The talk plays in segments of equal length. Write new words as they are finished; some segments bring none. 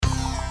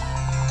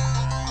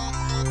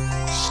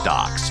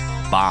Stocks,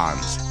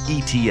 bonds,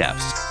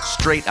 ETFs,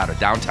 straight out of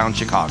downtown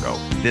Chicago.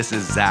 This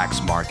is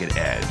Zacks Market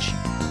Edge.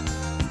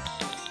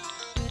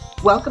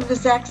 Welcome to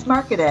Zacks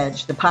Market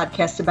Edge, the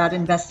podcast about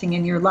investing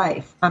in your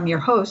life. I'm your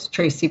host,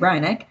 Tracy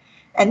Reinick,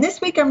 and this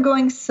week I'm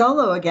going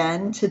solo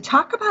again to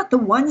talk about the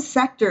one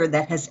sector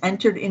that has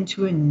entered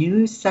into a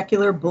new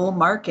secular bull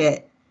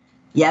market.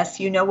 Yes,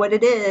 you know what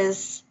it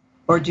is,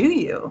 or do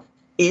you?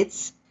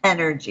 It's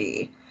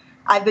energy.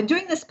 I've been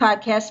doing this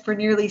podcast for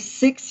nearly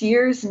 6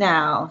 years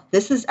now.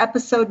 This is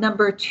episode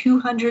number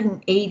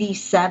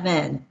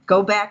 287.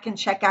 Go back and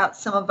check out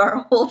some of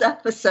our old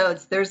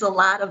episodes. There's a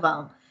lot of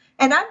them.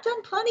 And I've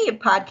done plenty of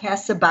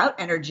podcasts about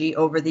energy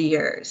over the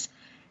years.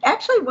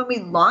 Actually, when we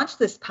launched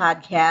this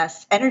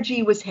podcast,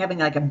 energy was having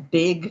like a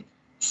big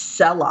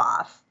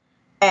sell-off.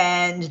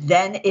 And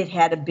then it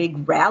had a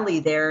big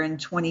rally there in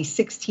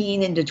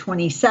 2016 into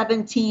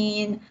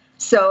 2017.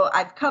 So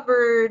I've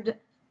covered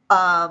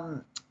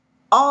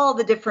all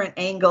the different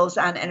angles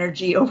on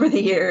energy over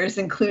the years,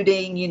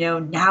 including,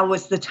 now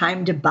was the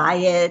time to buy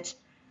it,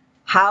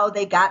 how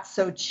they got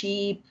so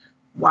cheap,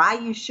 why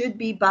you should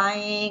be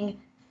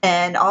buying,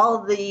 and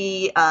all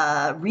the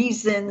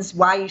reasons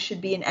why you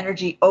should be in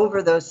energy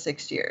over those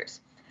 6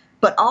 years.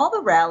 But all the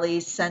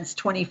rallies since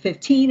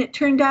 2015, it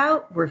turned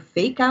out, were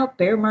fake out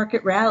bear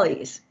market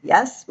rallies.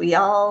 Yes, we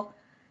all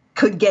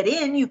could get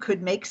in. You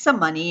could make some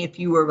money if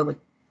you were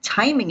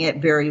timing it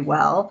very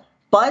well,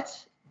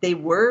 but they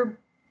were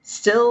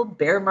still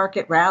bear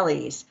market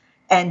rallies.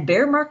 And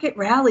bear market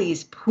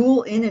rallies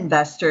pull in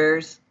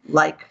investors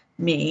like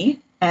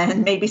me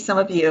and maybe some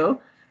of you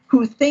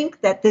who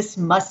think that this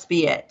must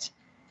be it.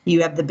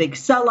 You have the big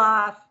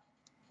sell-off,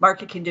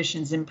 market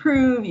conditions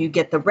improve, you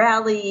get the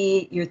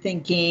rally, you're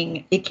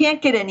thinking it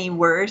can't get any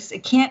worse.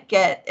 It can't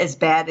get as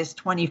bad as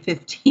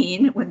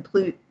 2015 when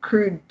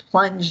crude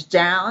plunged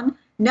down.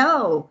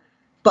 No,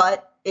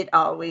 but it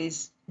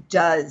always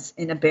does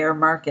in a bear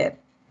market.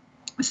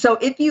 So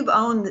if you've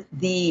owned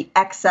the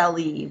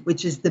XLE,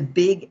 which is the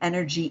big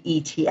energy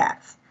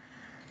ETF,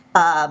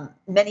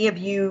 many of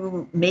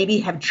you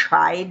maybe have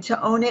tried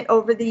to own it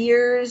over the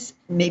years.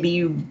 Maybe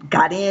you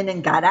got in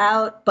and got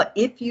out. But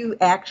if you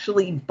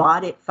actually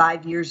bought it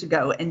 5 years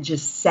ago and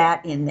just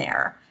sat in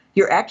there,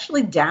 you're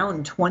actually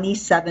down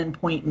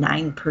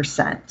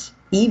 27.9%,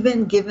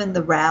 even given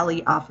the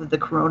rally off of the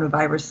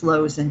coronavirus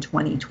lows in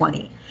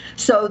 2020.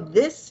 So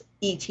this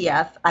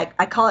ETF,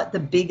 I call it the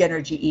big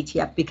energy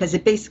ETF because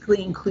it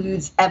basically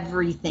includes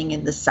everything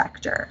in the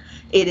sector.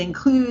 It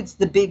includes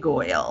the big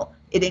oil.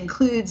 It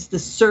includes the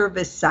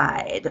service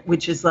side,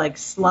 which is like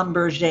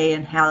Schlumberger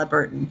and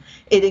Halliburton.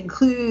 It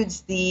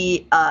includes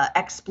the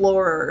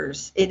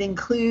explorers. It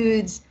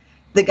includes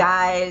the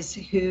guys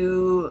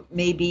who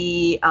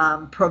maybe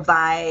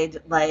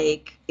provide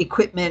like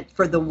equipment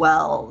for the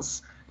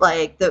wells,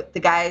 like the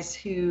guys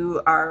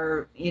who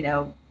are,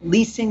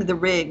 leasing the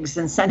rigs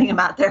and sending them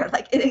out there.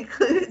 Like it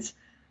includes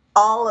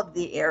all of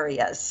the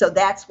areas. So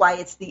that's why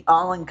it's the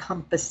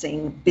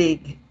all-encompassing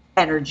big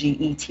energy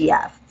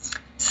ETF.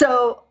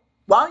 So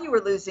while you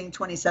were losing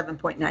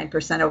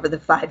 27.9% over the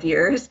 5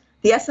 years,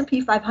 the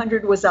S&P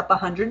 500 was up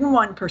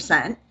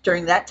 101%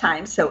 during that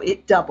time. So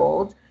it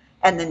doubled.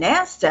 And the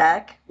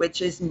NASDAQ,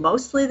 which is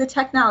mostly the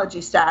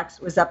technology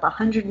stocks, was up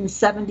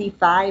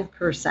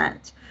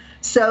 175%.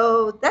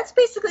 So that's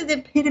basically the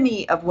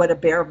epitome of what a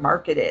bear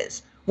market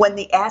is, when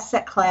the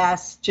asset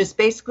class just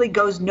basically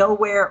goes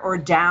nowhere or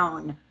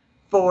down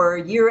for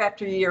year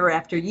after year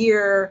after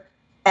year.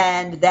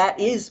 And that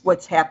is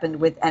what's happened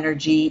with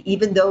energy,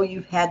 even though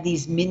you've had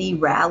these mini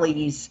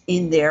rallies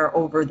in there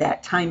over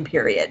that time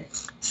period.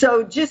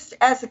 So just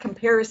as a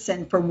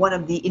comparison for one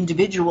of the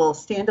individual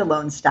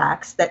standalone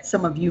stocks that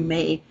some of you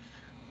may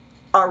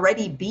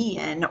already be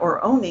in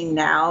or owning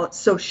now.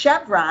 So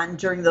Chevron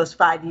during those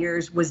 5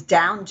 years was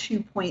down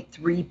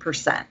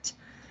 2.3%,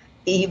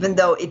 even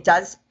though it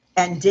does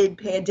and did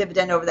pay a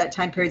dividend over that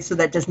time period. So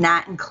that does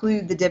not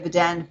include the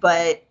dividend,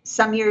 but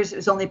some years it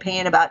was only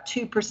paying about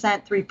 2%,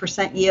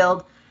 3%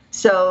 yield.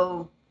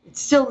 So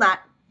it's still not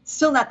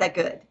that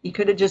good. You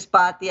could have just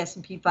bought the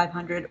S&P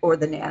 500 or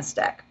the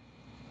NASDAQ.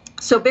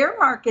 So bear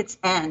markets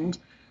end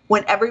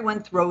when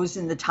everyone throws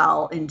in the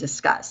towel in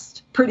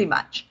disgust, pretty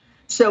much.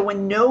 So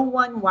when no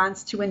one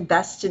wants to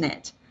invest in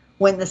it,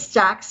 when the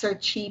stocks are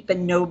cheap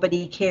and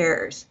nobody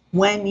cares,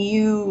 when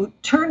you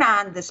turn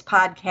on this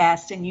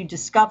podcast and you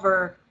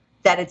discover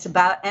that it's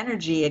about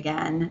energy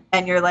again,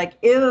 and you're like,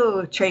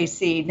 ew,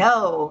 Tracy,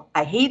 no,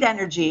 I hate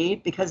energy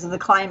because of the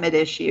climate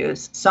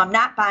issues, so I'm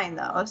not buying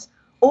those.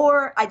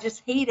 Or I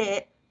just hate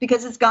it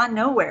because it's gone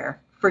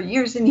nowhere for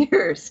years and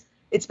years.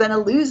 It's been a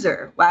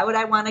loser. Why would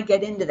I want to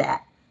get into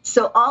that?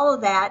 So all of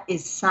that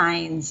is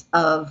signs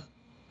of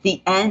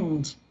the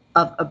end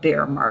of a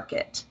bear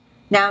market.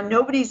 Now,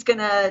 nobody's going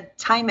to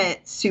time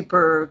it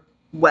super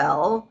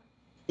well.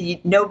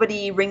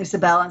 Nobody rings the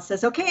bell and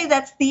says, okay,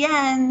 that's the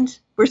end.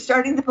 We're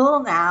starting the bull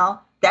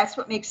now. That's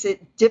what makes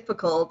it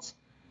difficult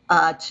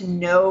to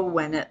know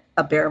when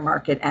a bear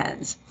market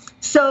ends.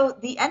 So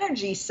the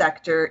energy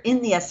sector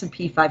in the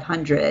S&P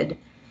 500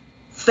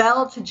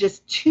 fell to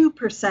just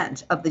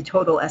 2% of the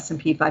total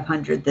S&P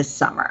 500 this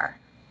summer.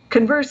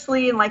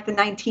 Conversely, in like the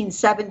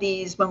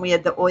 1970s, when we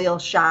had the oil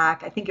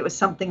shock, I think it was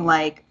something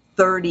like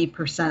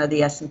 30% of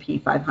the S&P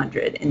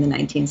 500 in the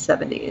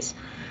 1970s.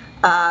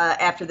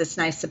 After this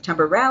nice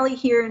September rally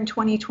here in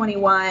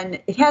 2021,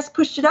 it has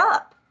pushed it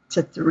up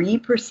to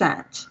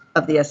 3%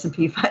 of the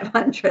S&P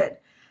 500.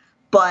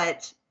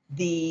 But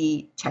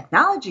the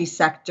technology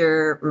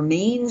sector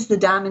remains the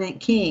dominant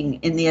king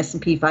in the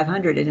S&P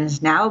 500 and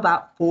is now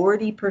about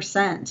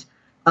 40%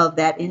 of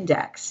that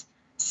index.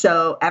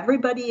 So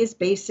everybody is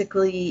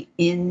basically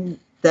in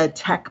the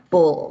tech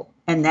bull,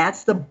 and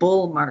that's the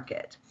bull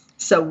market.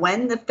 So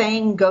when the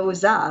FANG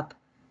goes up,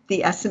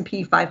 the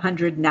S&P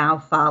 500 now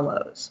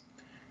follows.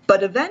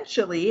 But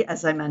eventually,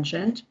 as I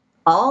mentioned,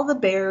 all the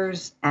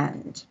bears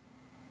end.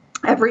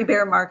 Every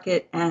bear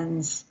market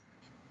ends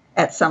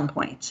at some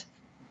point.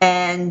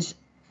 And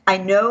I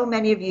know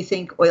many of you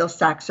think oil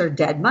stocks are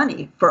dead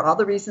money for all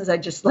the reasons I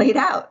just laid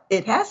out.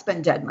 It has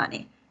been dead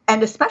money.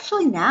 And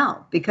especially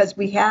now, because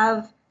we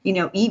have,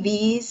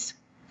 EVs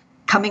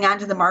coming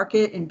onto the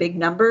market in big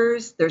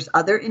numbers. There's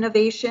other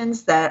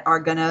innovations that are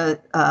going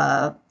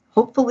to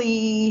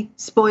hopefully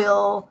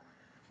spoil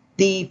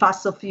the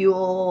fossil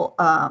fuel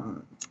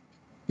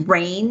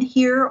reign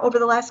here over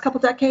the last couple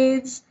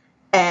decades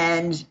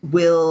and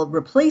will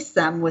replace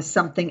them with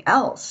something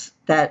else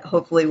that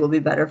hopefully will be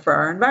better for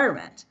our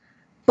environment.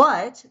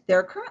 But there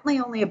are currently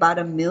only about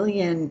 1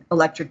 million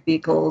electric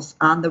vehicles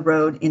on the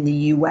road in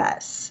the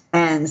US,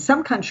 and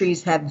some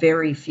countries have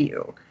very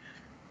few.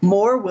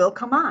 More will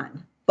come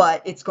on,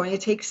 but it's going to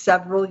take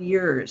several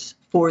years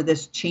for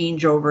this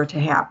changeover to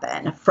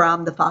happen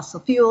from the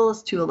fossil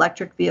fuels to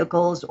electric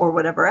vehicles or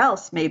whatever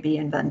else may be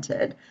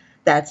invented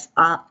that's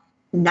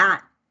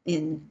not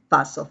in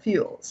fossil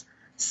fuels.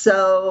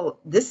 So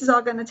this is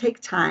all going to take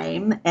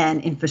time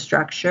and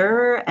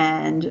infrastructure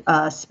and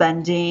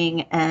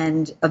spending,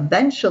 and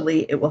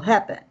eventually it will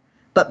happen.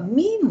 But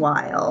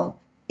meanwhile,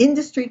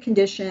 industry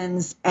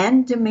conditions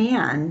and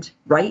demand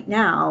right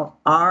now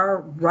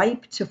are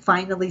ripe to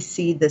finally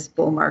see this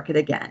bull market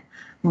again,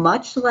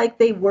 much like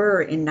they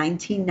were in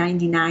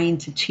 1999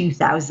 to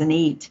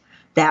 2008.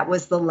 That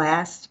was the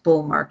last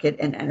bull market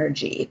in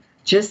energy.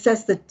 Just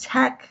as the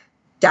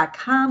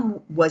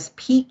tech.com was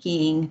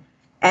peaking,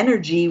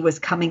 energy was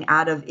coming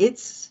out of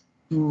its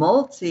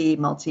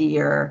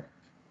multi-year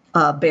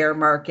bear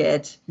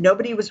market.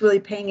 Nobody was really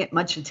paying it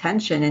much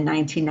attention in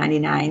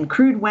 1999.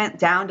 Crude went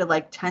down to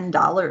like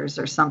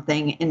 $10 or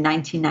something in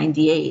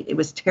 1998. It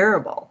was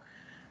terrible.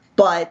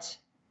 But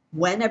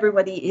when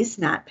everybody is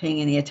not paying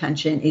any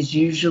attention is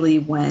usually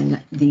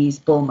when these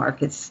bull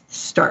markets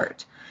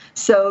start.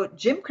 So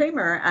Jim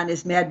Cramer on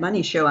his Mad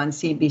Money show on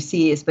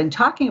CNBC has been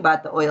talking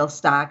about the oil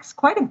stocks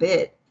quite a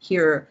bit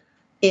here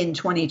in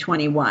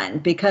 2021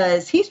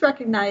 because he's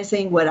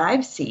recognizing what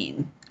I've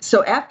seen.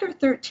 So after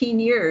 13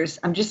 years,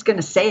 I'm just going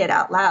to say it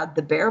out loud,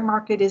 the bear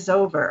market is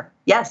over.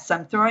 Yes,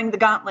 I'm throwing the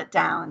gauntlet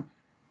down.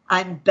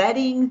 I'm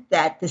betting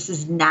that this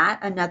is not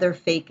another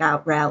fake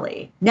out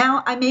rally.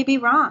 Now, I may be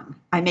wrong.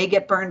 I may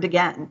get burned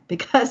again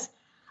because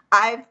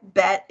I've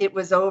bet it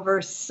was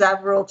over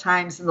several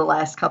times in the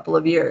last couple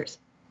of years.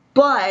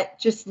 But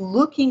just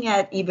looking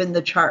at even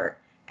the chart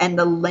and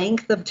the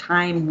length of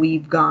time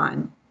we've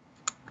gone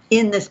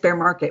in this bear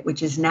market,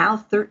 which is now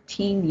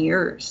 13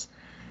 years,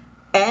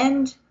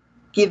 and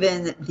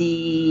given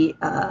the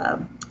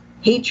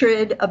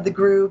hatred of the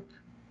group,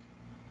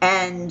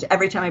 and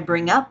every time I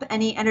bring up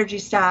any energy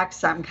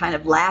stocks, I'm kind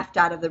of laughed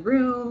out of the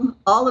room.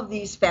 All of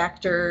these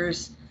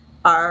factors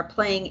are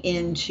playing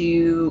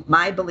into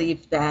my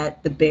belief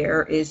that the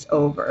bear is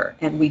over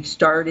and we've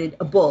started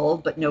a bull,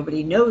 but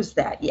nobody knows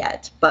that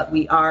yet, but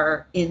we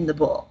are in the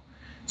bull.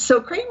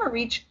 So Cramer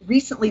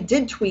recently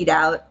did tweet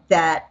out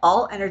that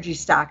all energy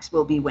stocks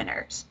will be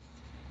winners.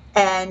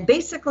 And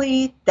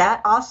basically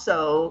that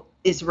also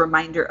is a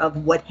reminder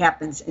of what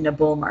happens in a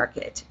bull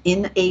market.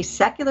 In a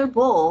secular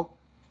bull,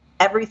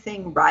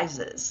 everything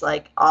rises,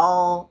 like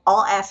all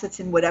assets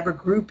in whatever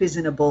group is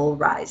in a bull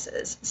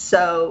rises.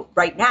 So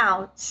right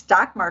now,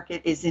 stock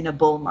market is in a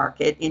bull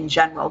market in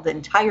general, the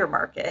entire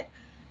market.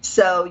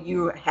 So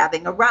you're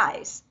having a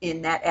rise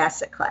in that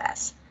asset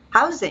class.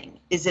 Housing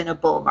is in a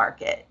bull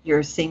market.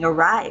 You're seeing a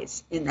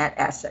rise in that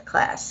asset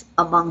class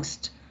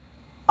amongst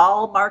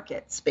all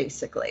markets,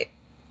 basically.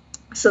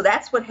 So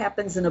that's what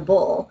happens in a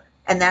bull,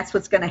 and that's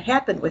what's going to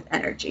happen with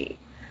energy.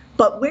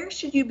 But where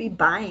should you be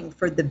buying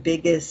for the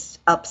biggest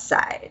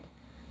upside?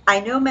 I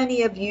know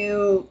many of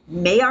you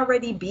may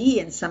already be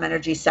in some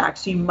energy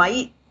stocks. You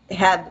might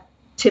have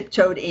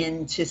tiptoed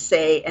into,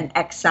 say, an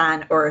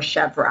Exxon or a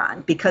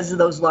Chevron because of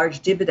those large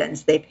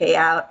dividends they pay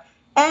out.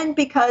 And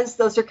because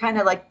those are kind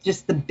of like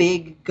just the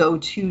big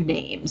go-to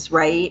names,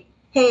 right?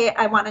 Hey,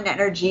 I want an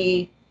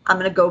energy, I'm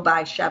going to go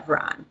buy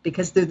Chevron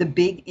because they're the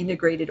big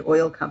integrated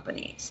oil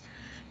companies.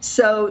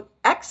 So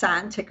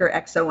Exxon, ticker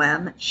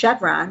XOM,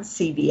 Chevron,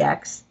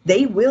 CVX,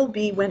 they will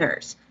be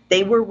winners.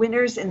 They were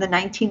winners in the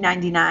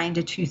 1999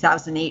 to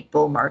 2008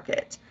 bull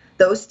market.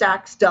 Those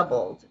stocks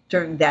doubled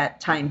during that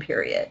time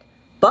period.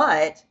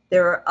 But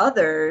there are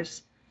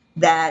others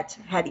that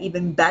had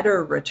even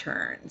better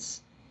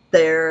returns.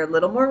 They're a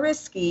little more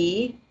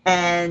risky,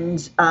 and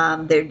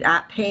they're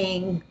not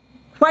paying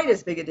quite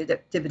as big a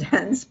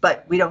dividends,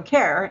 but we don't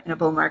care in a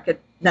bull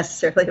market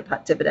necessarily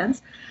about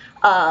dividends.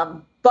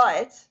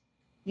 But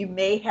you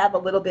may have a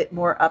little bit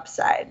more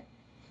upside.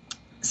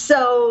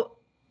 So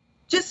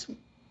just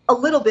a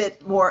little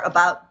bit more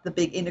about the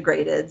big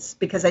integrateds,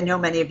 because I know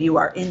many of you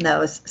are in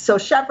those. So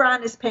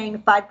Chevron is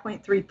paying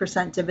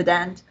 5.3%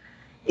 dividend.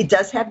 It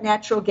does have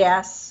natural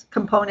gas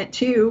component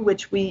too,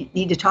 which we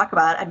need to talk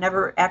about. I've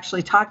never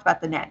actually talked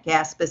about the nat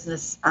gas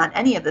business on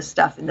any of this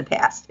stuff in the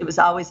past. It was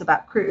always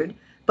about crude.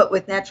 But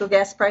with natural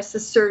gas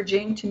prices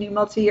surging to new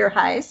multi-year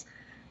highs,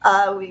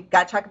 we've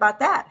got to talk about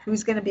that.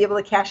 Who's going to be able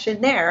to cash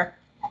in there?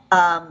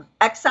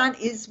 Exxon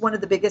is one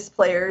of the biggest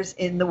players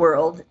in the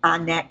world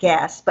on nat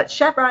gas, but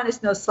Chevron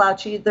is no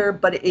slouch either,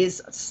 but it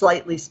is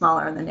slightly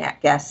smaller on the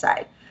nat gas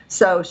side.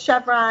 So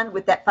Chevron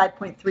with that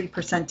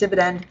 5.3%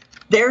 dividend,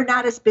 they're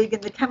not as big in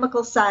the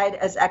chemical side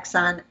as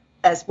Exxon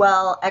as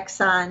well.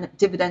 Exxon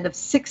dividend of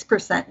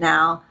 6%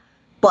 now,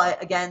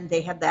 but again,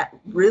 they have that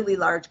really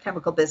large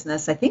chemical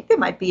business. I think they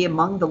might be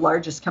among the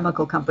largest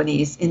chemical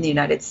companies in the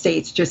United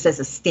States just as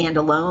a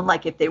standalone,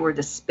 like if they were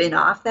to spin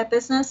off that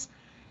business.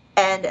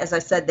 And as I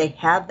said, they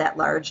have that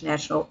large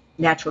natural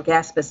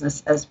gas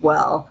business as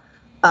well.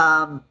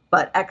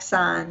 But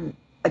Exxon,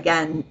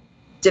 again,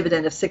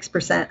 dividend of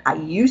 6%. I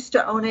used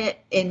to own it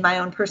in my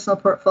own personal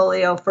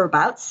portfolio for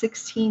about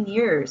 16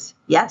 years.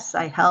 Yes,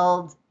 I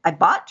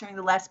bought during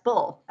the last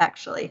bull,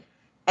 actually.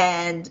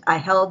 And I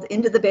held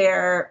into the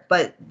bear,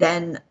 but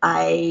then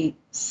I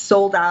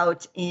sold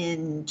out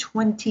in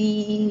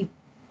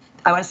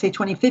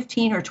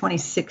 2015 or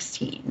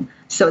 2016.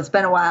 So it's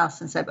been a while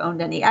since I've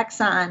owned any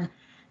Exxon.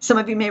 Some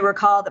of you may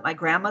recall that my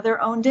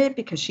grandmother owned it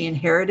because she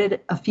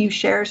inherited a few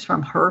shares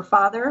from her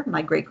father,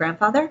 my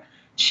great-grandfather.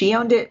 She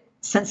owned it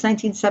since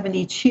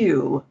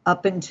 1972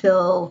 up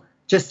until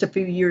just a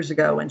few years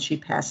ago when she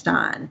passed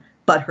on.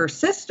 But her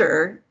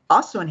sister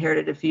also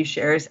inherited a few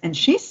shares, and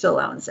she still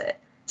owns it.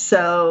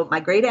 So my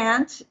great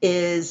aunt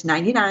is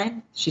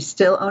 99. She's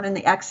still owning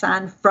the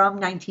Exxon from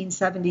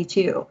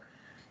 1972.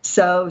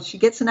 So she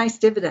gets a nice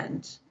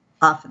dividend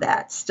off of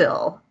that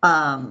still,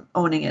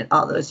 owning it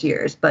all those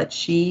years, but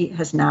she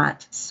has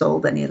not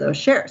sold any of those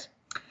shares.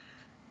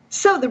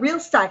 So the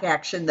real stock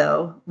action,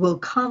 though, will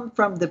come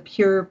from the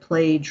pure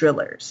play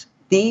drillers.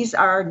 These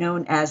are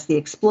known as the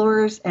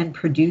explorers and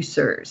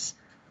producers,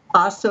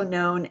 also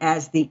known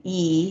as the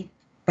E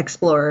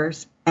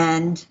explorers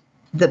and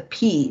the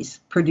P's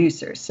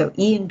producers, so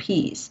E and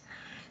P's.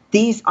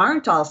 These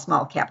aren't all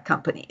small cap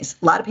companies.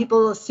 A lot of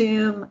people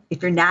assume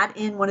if you're not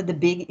in one of the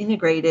big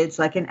integrateds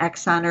like an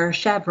Exxon or a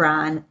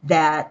Chevron,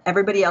 that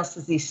everybody else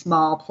is these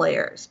small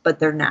players, but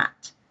they're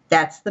not.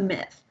 That's the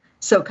myth.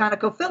 So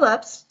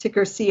ConocoPhillips,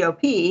 ticker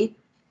COP,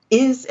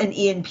 is an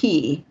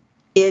E&P.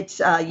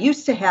 It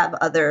used to have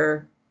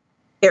other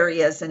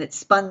areas and it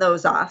spun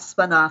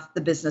off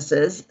the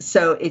businesses.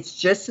 So it's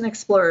just an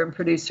explorer and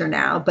producer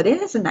now, but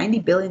it has a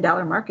 $90 billion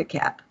market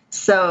cap.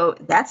 So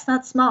that's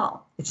not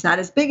small. It's not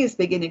as big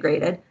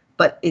integrated,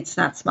 but it's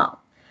not small.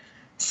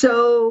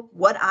 So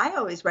what I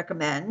always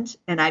recommend,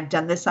 and I've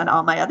done this on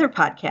all my other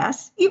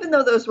podcasts, even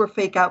though those were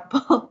fake out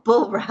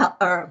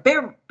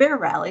bear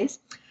rallies,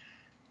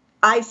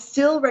 I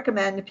still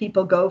recommend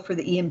people go for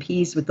the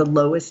E&Ps with the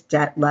lowest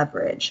debt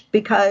leverage,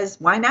 because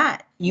why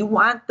not? You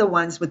want the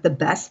ones with the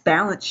best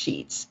balance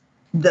sheets.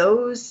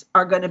 Those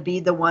are going to be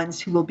the ones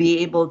who will be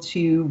able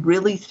to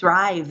really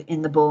thrive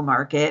in the bull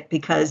market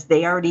because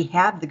they already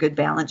have the good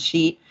balance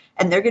sheet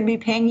and they're going to be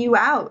paying you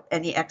out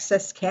any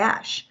excess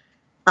cash.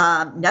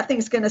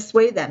 Nothing's going to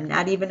sway them,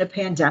 not even a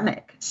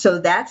pandemic. So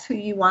that's who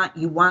you want.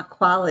 You want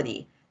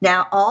quality.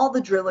 Now, all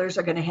the drillers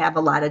are going to have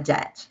a lot of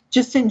debt.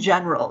 Just in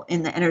general,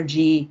 in the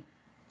energy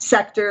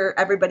sector,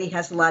 everybody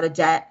has a lot of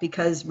debt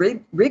because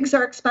rigs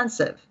are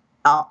expensive.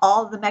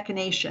 All the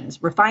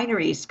machinations,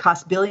 refineries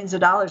cost billions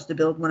of dollars to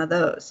build one of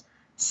those.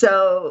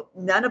 So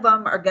none of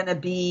them are going to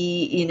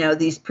be,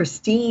 these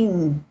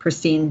pristine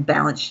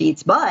balance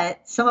sheets,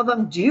 but some of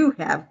them do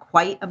have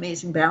quite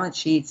amazing balance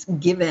sheets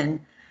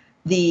given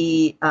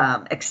the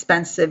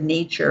expensive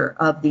nature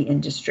of the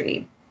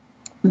industry.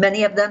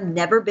 Many of them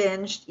never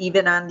binged,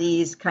 even on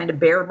these kind of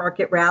bear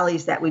market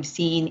rallies that we've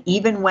seen,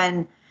 even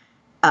when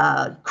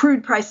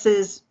crude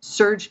prices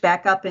surged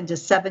back up into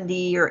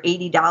 $70 or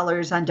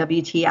 $80 on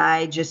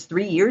WTI just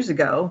 3 years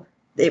ago.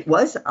 It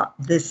was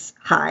this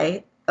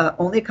high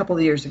only a couple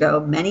of years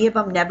ago. Many of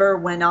them never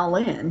went all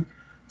in.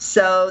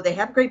 So they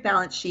have great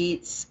balance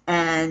sheets,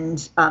 and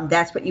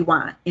that's what you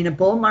want. In a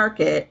bull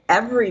market,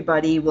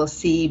 everybody will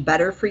see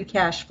better free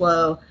cash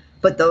flow,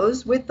 but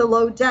those with the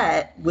low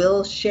debt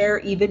will share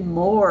even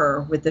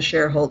more with the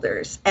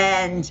shareholders.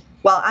 And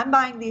while I'm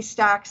buying these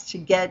stocks to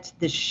get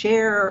the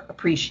share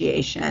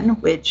appreciation,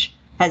 which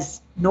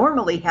has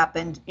normally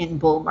happened in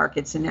bull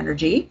markets in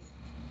energy,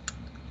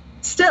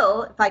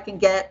 still, if I can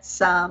get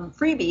some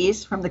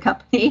freebies from the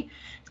company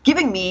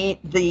giving me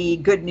the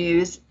good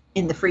news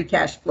in the free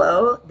cash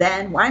flow,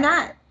 then why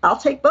not? I'll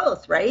take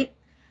both, right?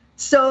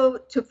 So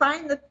to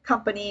find the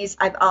companies,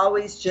 I've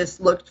always just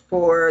looked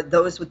for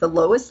those with the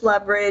lowest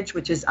leverage,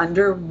 which is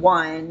under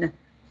 1,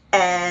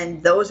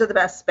 and those are the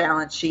best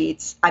balance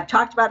sheets. I've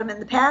talked about them in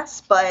the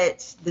past,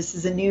 but this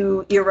is a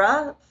new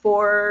era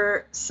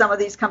for some of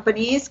these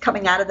companies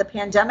coming out of the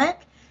pandemic.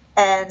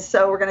 And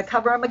so we're going to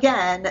cover them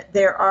again.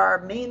 There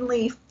are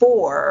mainly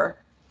 4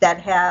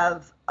 that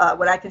have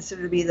what I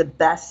consider to be the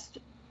best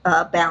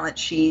balance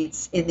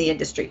sheets in the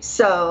industry.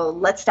 So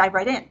let's dive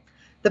right in.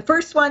 The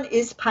first one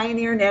is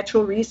Pioneer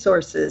Natural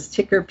Resources,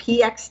 ticker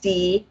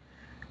PXD.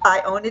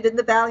 I own it in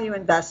the Value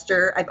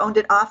Investor. I've owned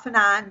it off and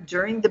on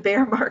during the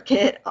bear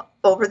market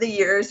over the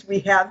years. We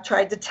have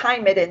tried to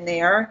time it in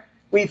there.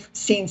 We've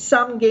seen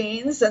some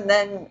gains, and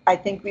then I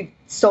think we've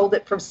sold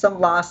it for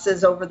some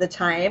losses over the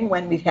time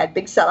when we've had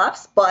big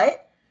sell-offs.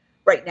 But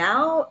right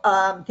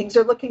now, things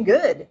are looking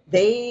good.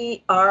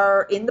 They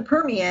are in the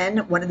Permian,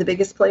 one of the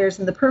biggest players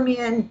in the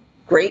Permian.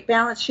 Great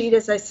balance sheet,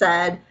 as I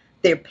said.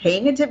 They're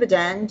paying a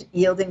dividend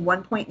yielding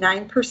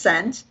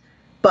 1.9%,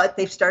 but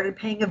they've started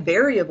paying a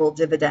variable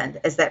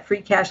dividend as that free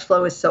cash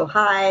flow is so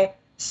high.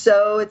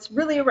 So it's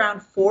really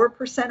around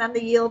 4% on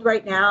the yield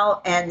right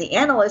now. And the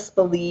analysts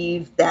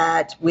believe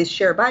that with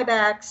share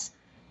buybacks,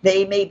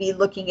 they may be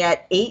looking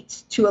at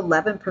 8 to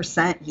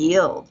 11%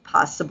 yield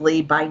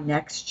possibly by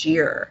next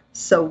year.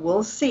 So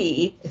we'll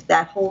see if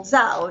that holds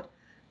out.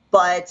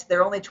 But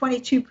they're only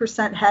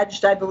 22%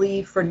 hedged, I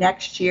believe, for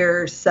next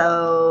year.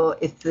 So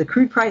if the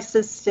crude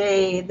prices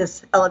stay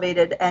this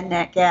elevated and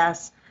nat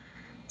gas,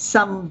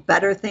 some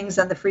better things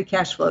on the free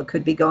cash flow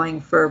could be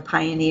going for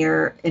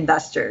Pioneer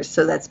investors.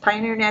 So that's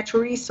Pioneer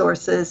Natural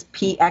Resources,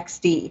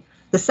 PXD.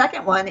 The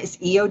second one is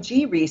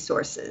EOG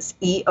Resources,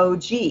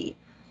 EOG.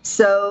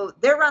 So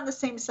they're around the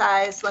same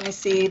size. Let me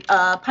see.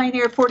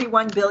 Pioneer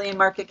 41 billion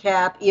market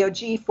cap,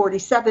 EOG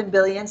 47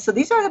 billion. So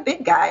these are the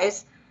big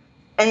guys.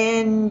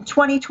 In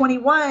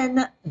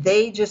 2021,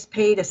 they just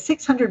paid a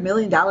 $600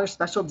 million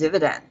special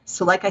dividend.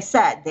 So like I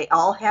said, they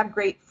all have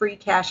great free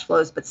cash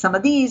flows, but some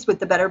of these with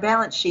the better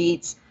balance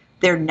sheets,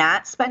 they're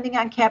not spending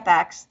on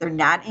CapEx. They're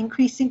not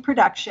increasing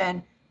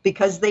production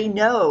because they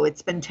know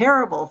it's been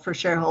terrible for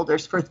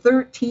shareholders for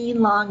 13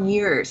 long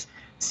years.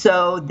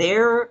 So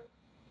they're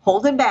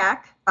holding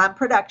back on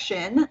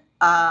production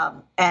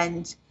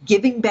and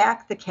giving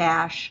back the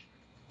cash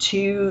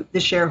to the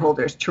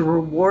shareholders to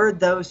reward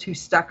those who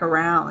stuck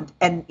around.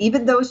 And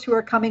even those who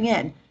are coming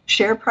in,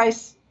 share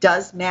price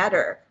does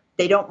matter.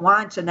 They don't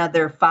want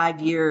another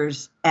 5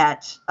 years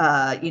at,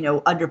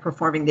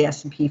 underperforming the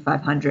S&P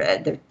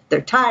 500.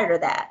 They're tired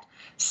of that.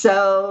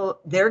 So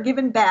they're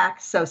giving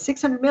back. So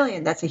 600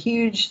 million, that's a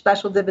huge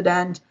special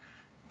dividend.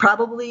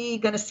 Probably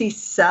going to see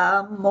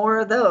some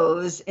more of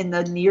those in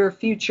the near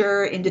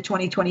future into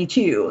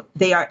 2022.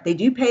 They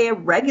do pay a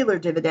regular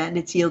dividend.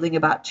 It's yielding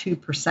about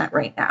 2%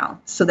 right now.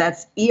 So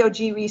that's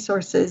EOG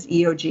Resources,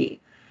 EOG.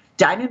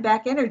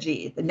 Diamondback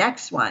Energy, the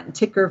next one,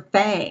 ticker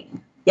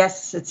FANG.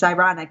 Yes, it's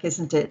ironic,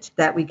 isn't it,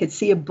 that we could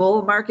see a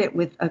bull market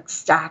with a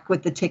stock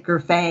with the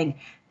ticker FANG.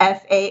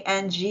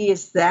 FANG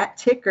is that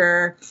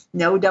ticker,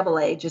 no double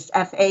A, just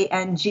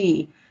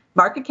FANG.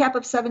 Market cap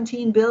of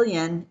 17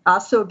 billion,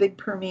 also a big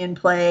Permian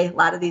play. A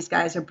lot of these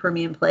guys are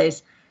Permian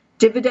plays.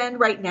 Dividend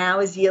right now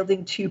is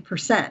yielding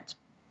 2%.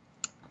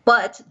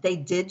 But they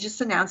did just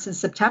announce in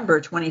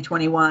September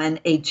 2021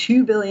 a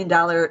 $2 billion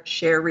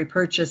share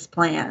repurchase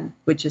plan,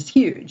 which is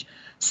huge.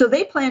 So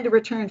they plan to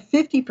return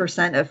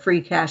 50% of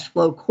free cash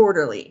flow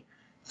quarterly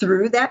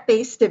through that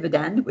base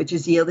dividend, which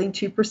is yielding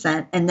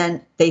 2%. And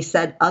then they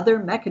said other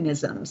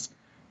mechanisms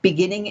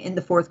beginning in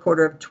the fourth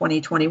quarter of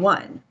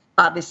 2021.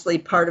 Obviously,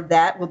 part of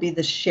that will be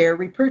the share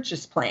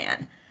repurchase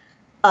plan.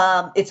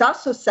 It's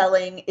also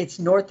selling its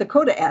North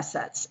Dakota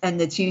assets, and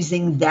it's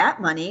using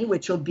that money,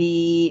 which will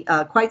be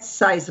quite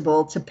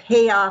sizable, to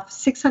pay off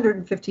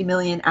 $650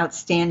 million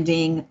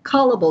outstanding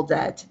callable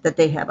debt that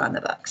they have on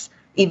the books.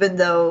 Even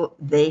though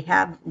they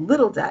have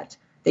little debt,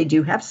 they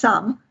do have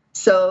some.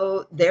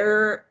 So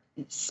they're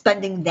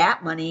spending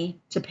that money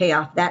to pay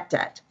off that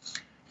debt.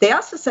 They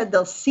also said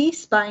they'll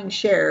cease buying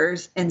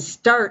shares and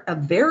start a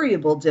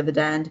variable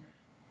dividend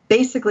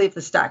basically if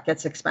the stock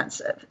gets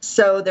expensive.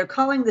 So they're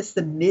calling this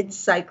the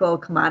mid-cycle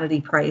commodity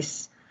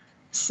price.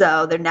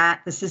 So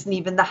this isn't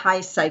even the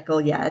high cycle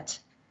yet.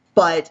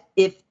 But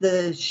if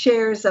the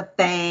shares of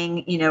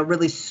FANG,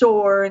 really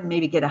soar and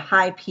maybe get a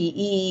high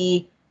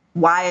PE,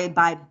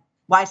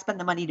 why spend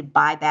the money to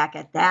buy back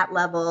at that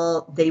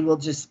level? They will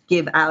just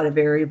give out a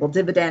variable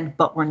dividend,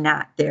 but we're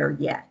not there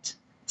yet.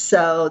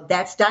 So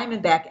that's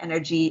Diamondback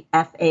Energy,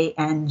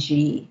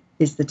 FANG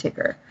is the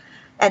ticker.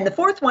 And the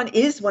fourth one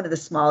is one of the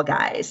small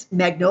guys,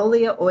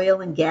 Magnolia Oil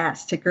and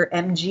Gas, ticker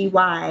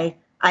MGY.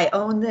 I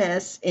own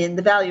this in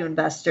the Value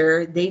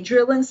Investor. They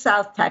drill in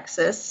South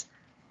Texas.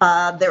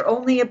 They're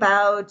only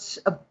about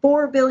a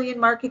 4 billion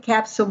market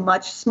cap, so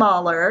much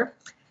smaller.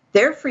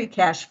 Their free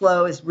cash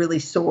flow is really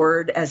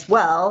soared as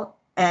well.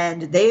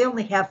 And they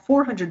only have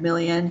 400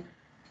 million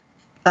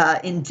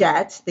in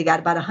debt. They got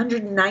about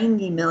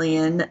 190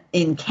 million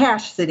in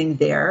cash sitting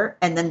there,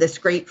 and then this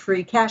great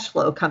free cash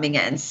flow coming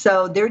in.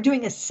 So they're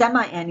doing a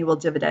semi-annual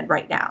dividend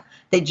right now.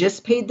 They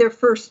just paid their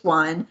first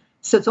one,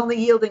 so it's only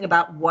yielding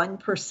about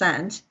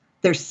 1%.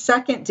 Their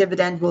second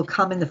dividend will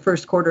come in the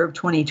first quarter of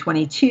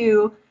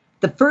 2022.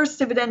 The first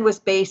dividend was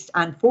based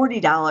on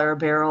 $40 a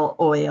barrel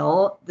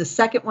oil. The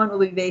second one will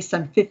be based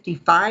on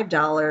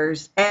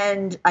 $55.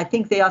 And I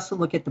think they also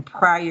look at the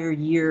prior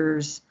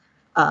year's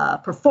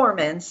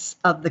performance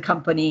of the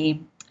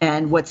company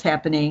and what's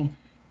happening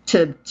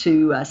to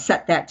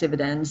set that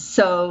dividend.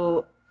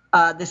 So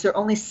these are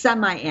only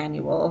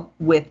semi-annual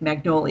with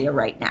Magnolia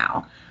right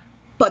now.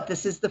 But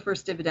this is the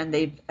first dividend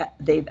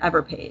they've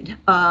ever paid.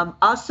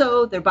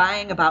 Also, they're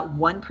buying about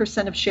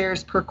 1% of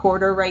shares per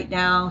quarter right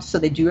now. So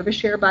they do have a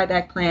share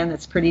buyback plan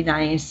that's pretty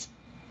nice.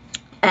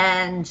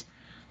 And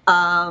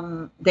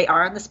they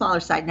are on the smaller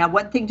side. Now,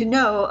 one thing to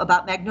know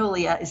about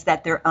Magnolia is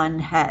that they're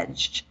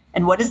unhedged.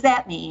 And what does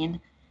that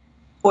mean?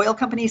 Oil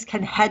companies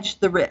can hedge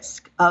the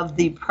risk of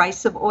the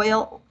price of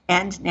oil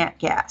and nat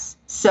gas.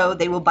 So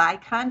they will buy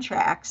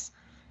contracts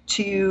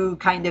to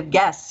kind of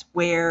guess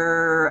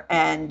where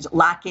and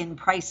lock in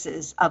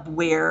prices of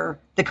where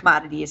the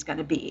commodity is going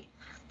to be.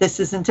 This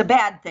isn't a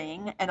bad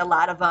thing, and a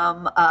lot of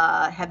them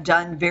have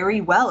done very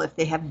well if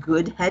they have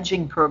good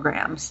hedging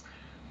programs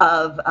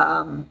of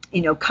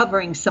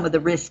covering some of the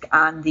risk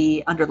on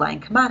the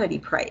underlying commodity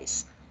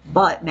price.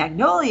 But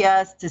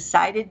Magnolia's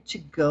decided to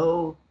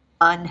go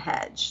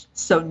unhedged,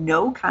 so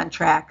no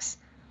contracts.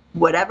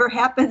 Whatever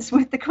happens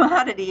with the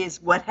commodity is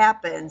what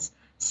happens.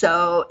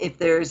 So if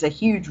there's a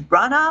huge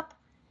run up,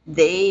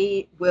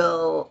 they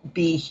will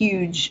be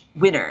huge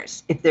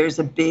winners. If there's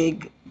a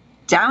big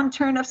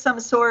downturn of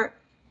some sort,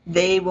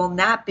 they will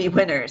not be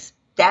winners.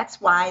 That's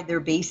why they're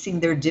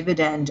basing their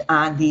dividend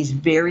on these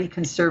very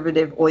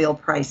conservative oil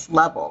price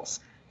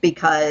levels,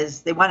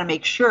 because they want to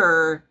make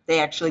sure they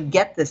actually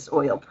get this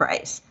oil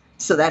price.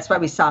 So that's why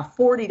we saw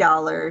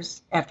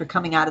 $40 after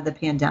coming out of the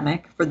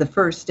pandemic for the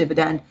first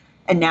dividend.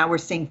 And now we're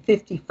seeing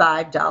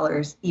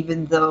 $55,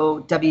 even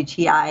though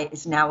WTI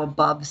is now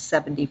above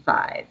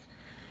 75.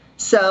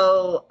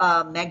 So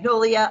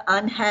Magnolia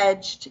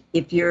unhedged.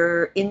 If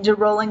you're into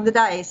rolling the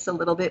dice a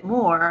little bit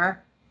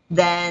more,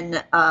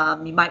 then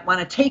you might want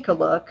to take a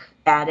look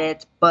at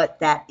it. But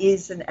that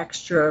is an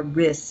extra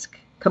risk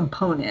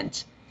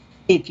component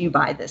if you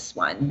buy this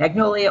one.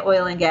 Magnolia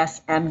Oil and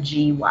Gas,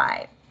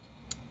 MGY.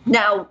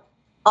 Now,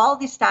 all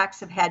these stocks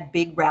have had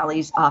big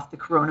rallies off the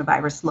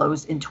coronavirus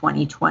lows in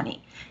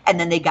 2020. And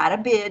then they got a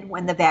bid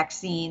when the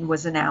vaccine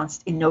was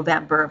announced in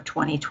November of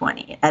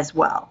 2020 as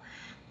well.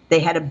 They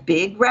had a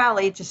big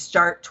rally to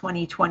start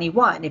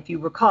 2021. If you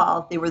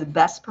recall, they were the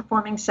best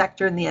performing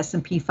sector in the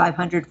S&P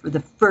 500 for the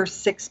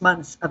first 6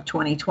 months of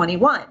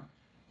 2021.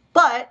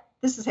 But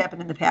this has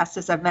happened in the past,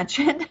 as I've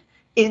mentioned,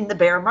 in the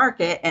bear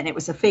market, and it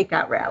was a fake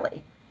out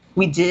rally.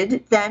 We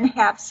did then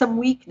have some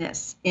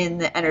weakness in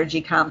the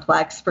energy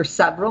complex for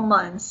several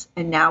months,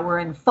 and now we're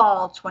in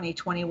fall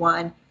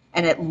 2021,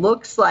 and it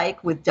looks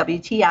like with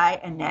WTI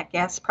and nat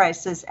gas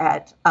prices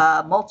at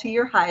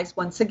multi-year highs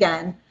once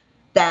again,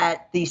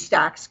 that the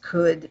stocks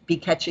could be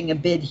catching a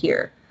bid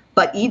here.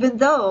 But even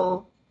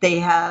though they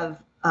have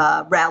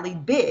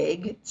rallied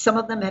big, some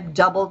of them have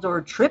doubled or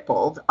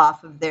tripled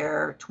off of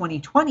their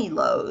 2020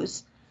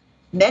 lows.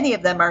 Many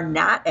of them are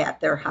not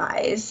at their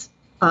highs.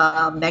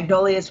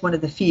 Magnolia is one of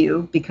the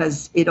few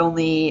because it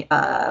only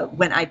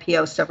went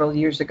IPO several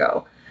years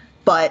ago,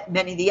 but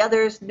many of the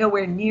others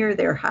nowhere near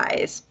their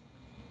highs.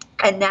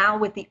 And now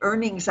with the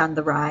earnings on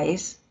the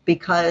rise,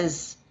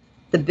 because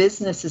the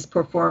business is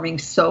performing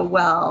so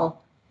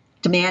well,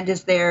 demand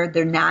is there,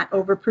 they're not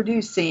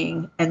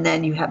overproducing, and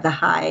then you have the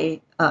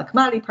high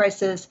commodity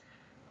prices,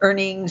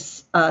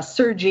 earnings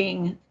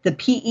surging. The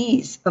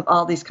PEs of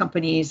all these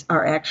companies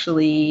are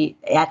actually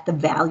at the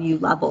value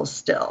level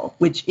still,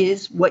 which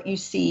is what you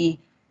see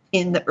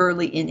in the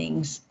early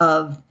innings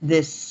of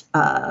this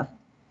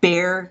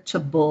bear to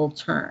bull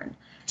turn.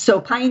 So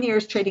Pioneer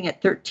is trading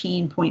at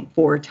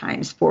 13.4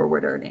 times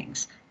forward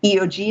earnings.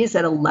 EOG is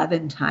at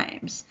 11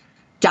 times.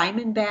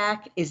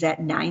 Diamondback is at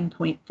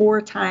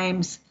 9.4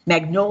 times.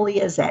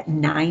 Magnolia is at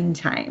 9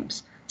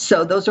 times.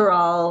 So those are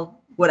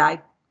all what I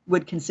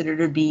would consider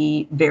to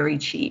be very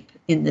cheap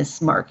in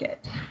this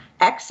market.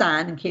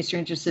 Exxon, in case you're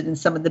interested in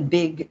some of the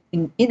big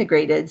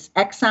integrateds,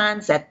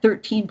 Exxon's at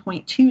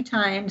 13.2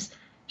 times.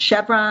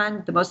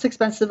 Chevron, the most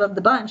expensive of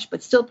the bunch,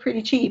 but still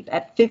pretty cheap,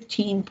 at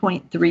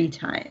 15.3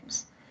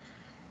 times.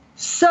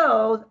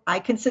 So I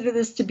consider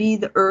this to be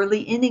the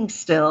early innings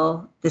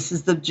still. This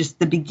is just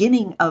the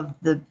beginning of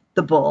the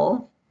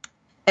bull.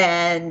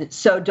 And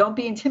so don't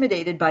be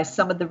intimidated by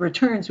some of the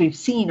returns we've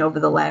seen over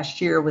the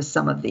last year with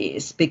some of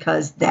these,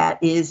 because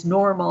that is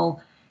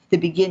normal, the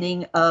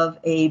beginning of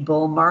a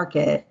bull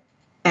market.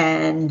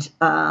 And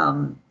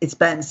it's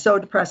been so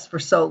depressed for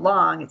so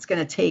long, it's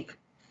going to take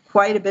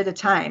quite a bit of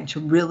time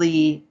to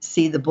really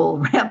see the bull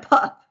ramp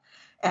up,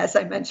 as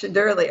I mentioned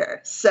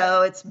earlier.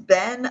 So it's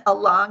been a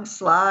long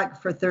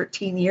slog for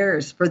 13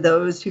 years for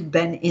those who've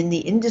been in the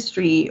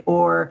industry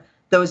or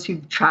those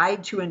who've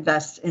tried to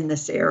invest in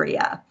this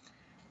area.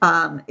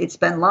 It's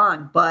been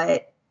long,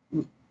 but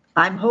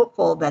I'm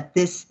hopeful that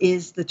this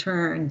is the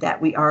turn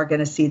that we are going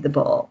to see the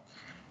bull.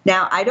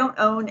 Now, I don't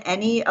own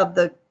any of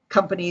the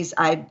companies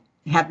I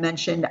have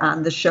mentioned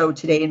on the show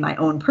today in my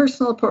own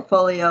personal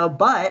portfolio,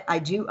 but I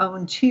do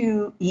own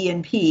 2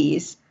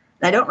 E&Ps.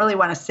 I don't really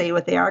want to say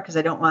what they are because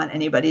I don't want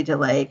anybody to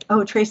like,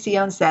 oh, Tracy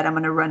owns that, I'm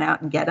going to run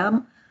out and get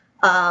them.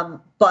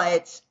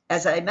 But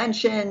as I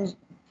mentioned,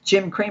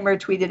 Jim Cramer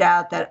tweeted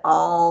out that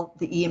all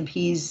the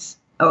E&Ps,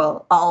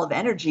 all of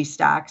energy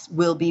stocks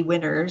will be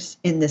winners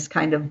in this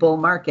kind of bull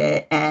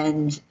market.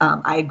 And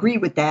I agree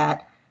with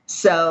that.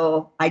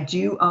 So I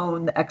do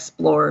own the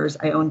Explorers.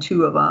 I own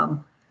 2 of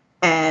them.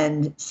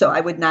 And so I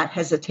would not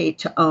hesitate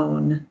to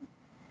own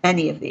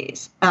any of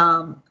these.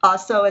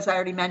 Also, as I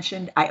already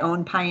mentioned, I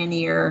own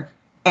Pioneer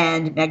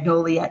and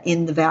Magnolia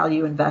in the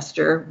Value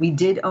Investor. We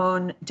did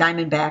own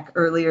Diamondback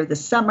earlier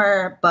this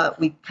summer, but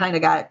we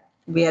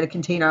had to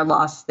contain our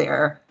loss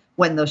there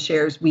when those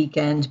shares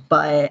weakened.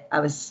 But I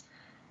was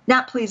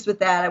not pleased with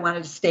that. I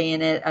wanted to stay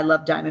in it. I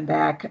love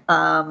Diamondback.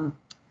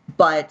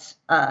 But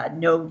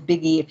no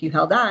biggie if you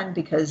held on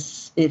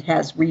because it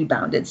has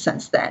rebounded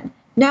since then.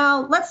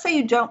 Now, let's say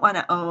you don't want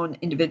to own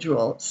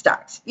individual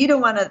stocks. You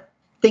don't want to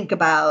think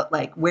about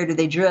like, where do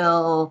they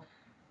drill?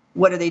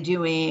 What are they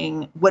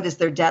doing? What is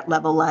their debt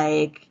level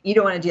like? You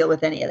don't want to deal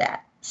with any of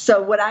that. So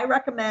what I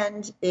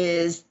recommend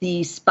is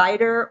the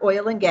Spider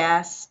Oil and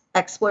Gas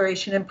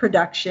Exploration and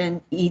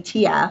Production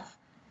ETF.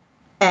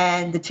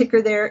 And the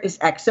ticker there is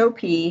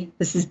XOP.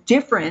 This is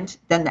different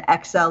than the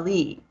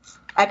XLE.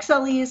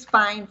 XLE is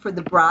fine for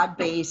the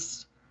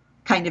broad-based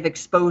kind of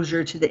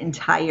exposure to the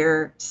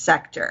entire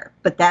sector,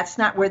 but that's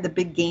not where the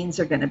big gains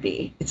are going to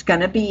be. It's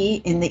going to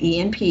be in the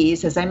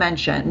E&Ps, as I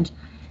mentioned,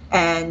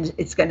 and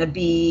it's going to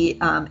be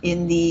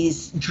in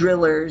these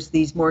drillers,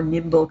 these more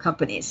nimble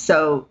companies.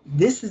 So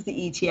this is the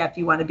ETF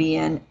you want to be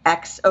in.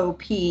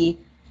 XOP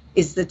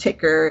is the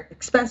ticker.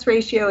 Expense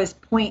ratio is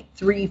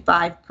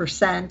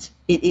 0.35%.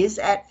 It is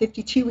at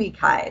 52-week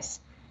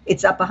highs.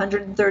 It's up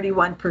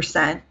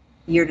 131%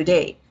 year to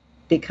date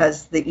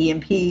because the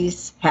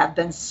E&Ps have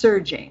been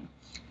surging.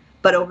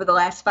 But over the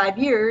last 5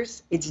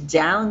 years, it's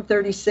down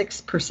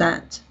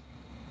 36%.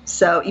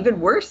 So even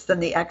worse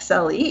than the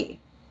XLE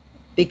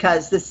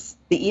because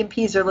the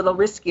E&Ps are a little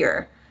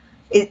riskier.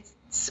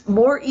 It's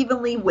more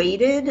evenly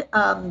weighted,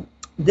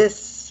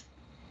 this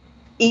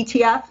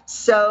ETF.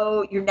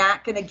 So you're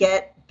not going to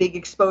get big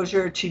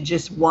exposure to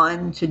just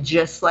one, to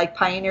just like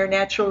Pioneer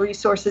Natural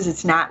Resources.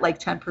 It's not like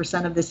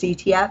 10% of this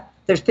ETF.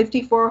 There's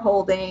 54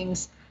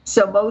 holdings.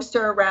 So most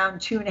are around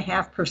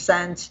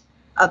 2.5%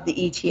 of the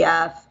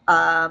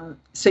ETF.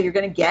 So you're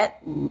going to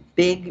get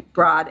big,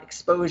 broad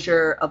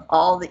exposure of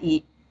all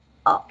the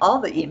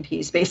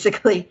E&Ps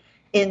basically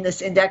in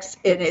this index.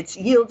 And it's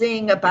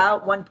yielding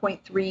about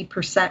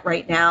 1.3%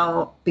 right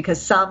now because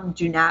some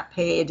do not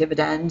pay a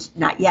dividend,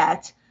 not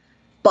yet.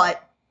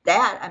 But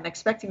that I'm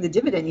expecting the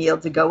dividend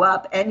yield to go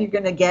up, and you're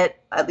going to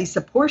get at least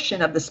a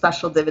portion of the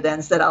special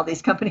dividends that all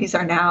these companies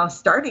are now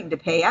starting to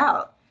pay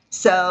out.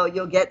 So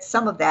you'll get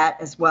some of that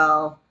as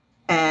well.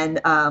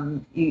 And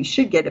you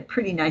should get a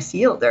pretty nice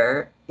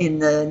yielder in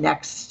the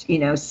next,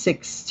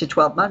 6 to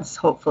 12 months,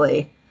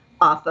 hopefully,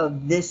 off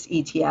of this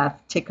ETF,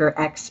 ticker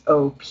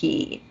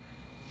XOP.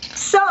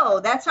 So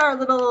that's our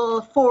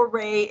little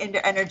foray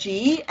into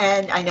energy.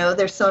 And I know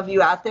there's some of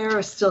you out there who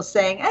are still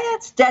saying,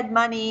 it's dead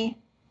money.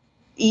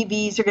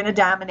 EVs are going to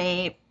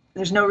dominate.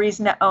 There's no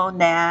reason to own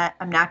that.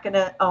 I'm not going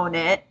to own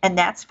it. And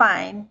that's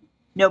fine.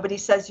 Nobody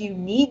says you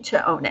need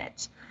to own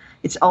it.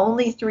 It's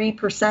only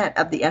 3%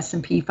 of the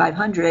S&P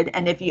 500.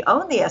 And if you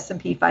own the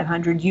S&P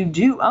 500, you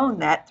do own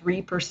that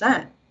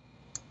 3%.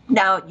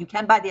 Now, you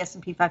can buy the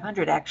S&P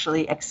 500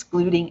 actually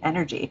excluding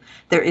energy.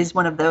 There is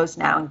one of those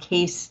now in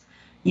case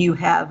you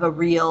have a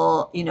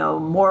real,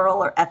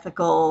 moral or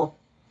ethical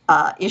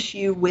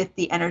issue with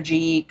the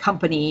energy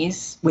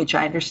companies, which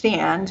I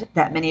understand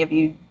that many of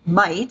you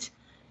might.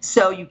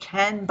 So you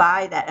can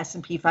buy that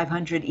S&P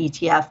 500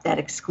 ETF that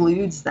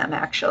excludes them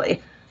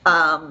actually.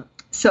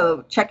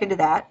 So check into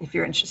that if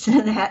you're interested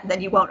in that, and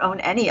then you won't own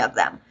any of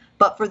them.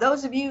 But for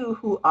those of you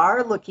who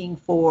are looking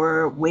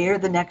for where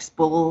the next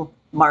bull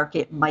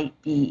market might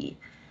be,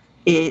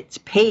 it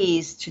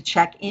pays to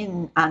check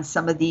in on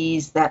some of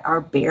these that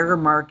are bear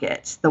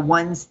markets, the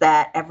ones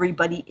that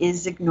everybody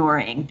is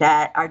ignoring,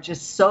 that are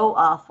just so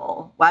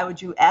awful. Why would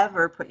you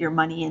ever put your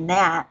money in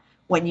that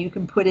when you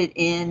can put it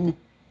in,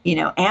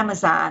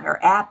 Amazon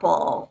or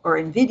Apple or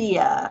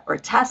Nvidia or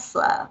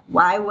Tesla?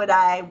 Why would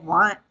I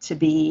want to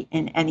be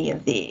in any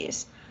of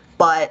these?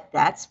 But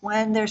that's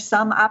when there's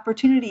some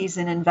opportunities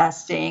in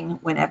investing,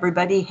 when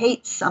everybody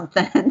hates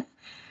something.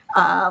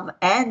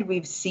 And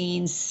we've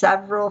seen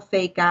several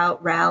fake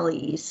out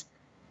rallies,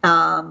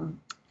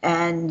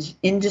 and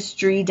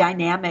industry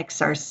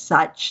dynamics are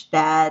such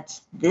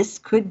that this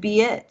could be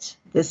it.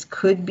 This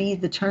could be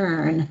the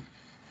turn.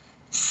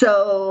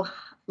 So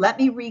let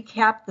me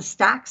recap the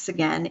stocks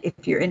again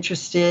if you're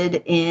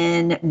interested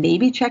in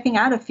maybe checking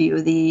out a few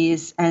of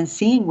these and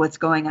seeing what's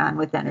going on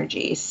with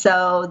energy.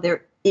 So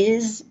there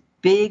is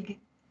big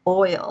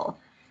oil.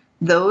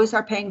 Those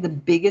are paying the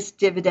biggest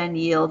dividend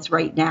yields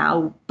right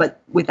now,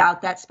 but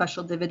without that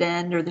special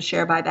dividend or the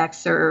share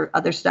buybacks or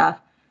other stuff.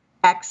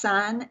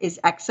 Exxon is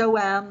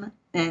XOM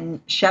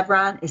and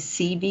Chevron is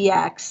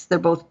CVX. They're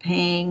both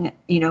paying,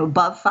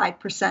 above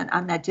 5%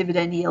 on that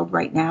dividend yield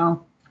right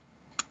now.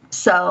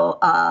 So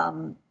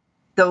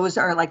those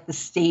are like the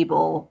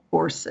stable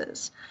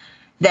horses.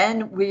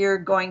 Then we're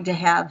going to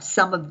have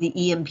some of the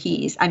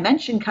E&Ps. I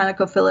mentioned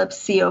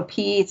ConocoPhillips COP.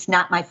 It's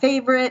not my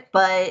favorite,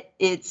 but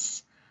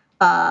it's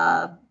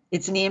an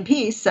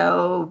E&P.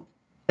 So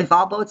if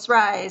all boats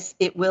rise,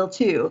 it will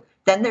too.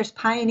 Then there's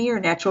Pioneer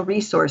Natural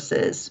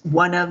Resources,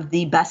 one of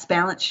the best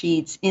balance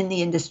sheets in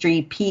the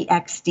industry,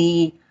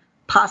 PXD,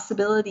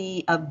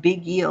 possibility of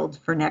big yield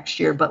for next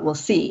year, but we'll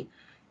see.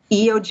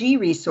 EOG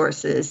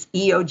Resources,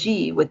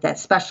 EOG with that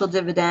special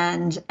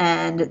dividend,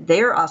 and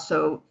they're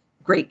also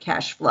great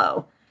cash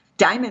flow.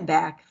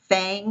 Diamondback,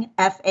 FANG,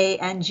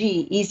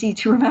 F-A-N-G, easy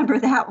to remember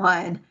that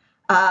one.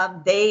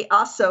 They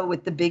also,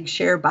 with the big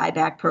share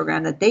buyback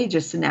program that they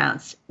just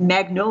announced,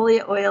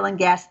 Magnolia Oil and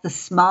Gas, the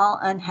small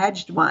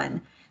unhedged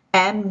one,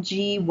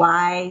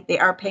 MGY, they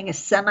are paying a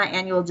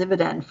semi-annual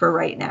dividend for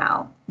right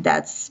now.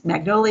 That's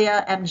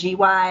Magnolia,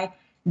 MGY.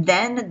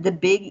 Then the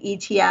big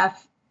ETF,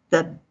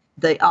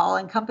 the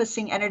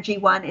all-encompassing energy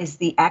one is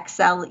the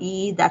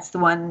XLE. That's the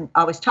one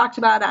always talked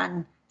about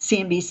on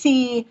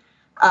CNBC.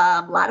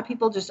 A lot of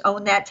people just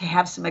own that to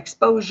have some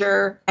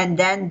exposure. And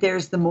then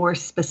there's the more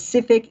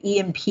specific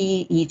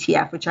E&P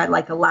ETF, which I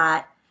like a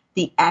lot,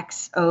 the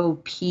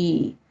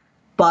XOP.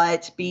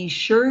 But be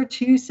sure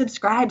to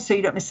subscribe so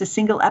you don't miss a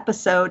single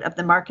episode of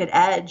The Market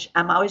Edge.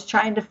 I'm always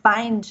trying to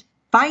find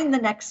the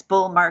next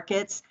bull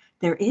markets.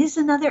 There is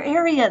another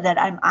area that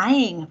I'm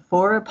eyeing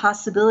for a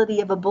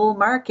possibility of a bull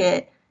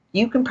market.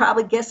 You can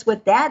probably guess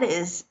what that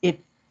is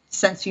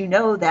since you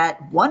know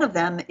that one of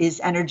them is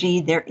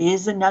energy. There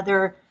is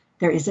another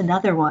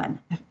one.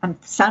 I'm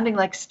sounding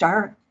like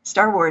Star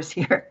Wars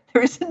here.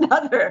 There's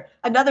another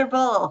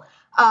bull.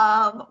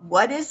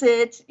 What is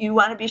it? You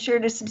want to be sure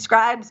to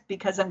subscribe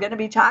because I'm going to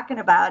be talking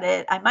about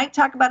it. I might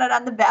talk about it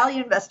on the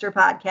Value Investor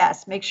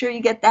podcast. Make sure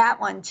you get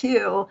that one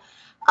too.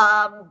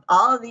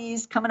 All of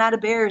these coming out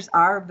of Bears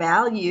are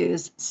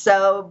values.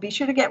 So be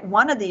sure to get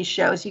one of these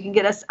shows. You can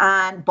get us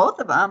on both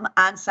of them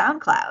on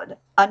SoundCloud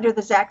under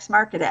the Zacks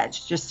Market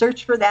Edge. Just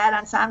search for that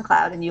on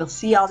SoundCloud and you'll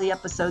see all the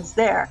episodes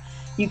there.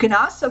 You can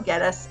also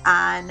get us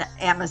on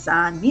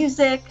Amazon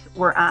Music.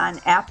 We're on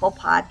Apple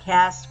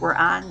Podcasts. We're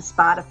on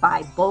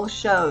Spotify. Both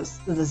shows,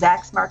 the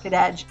Zacks Market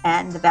Edge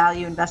and the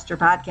Value Investor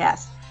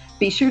Podcast.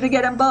 Be sure to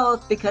get them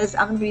both because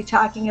I'm going to be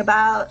talking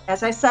about,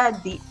 as I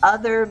said, the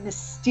other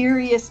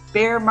mysterious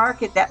bear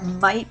market that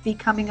might be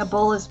coming a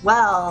bull as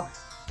well.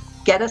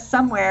 Get us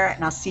somewhere,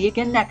 and I'll see you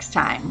again next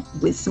time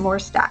with some more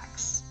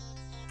stocks.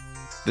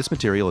 This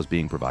material is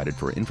being provided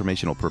for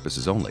informational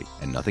purposes only,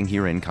 and nothing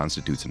herein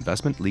constitutes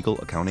investment, legal,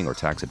 accounting, or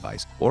tax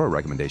advice, or a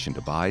recommendation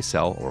to buy,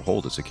 sell, or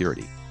hold a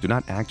security. Do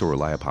not act or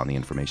rely upon the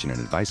information and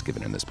advice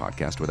given in this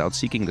podcast without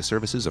seeking the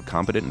services of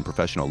competent and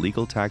professional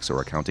legal, tax,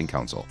 or accounting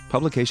counsel.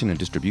 Publication and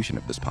distribution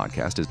of this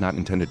podcast is not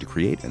intended to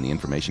create, and the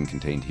information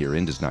contained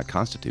herein does not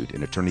constitute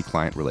an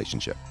attorney-client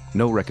relationship.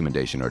 No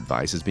recommendation or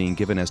advice is being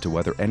given as to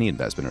whether any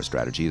investment or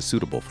strategy is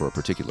suitable for a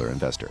particular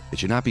investor. It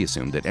should not be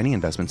assumed that any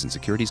investments in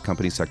securities,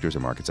 companies, sectors, or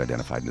markets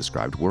identified and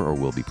described were or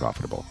will be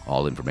profitable.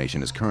 All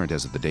information is current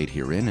as of the date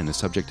herein and is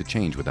subject to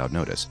change without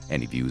notice.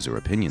 Any views or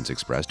opinions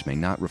expressed may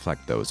not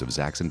reflect those of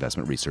Zacks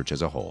Investment Research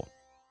as a whole.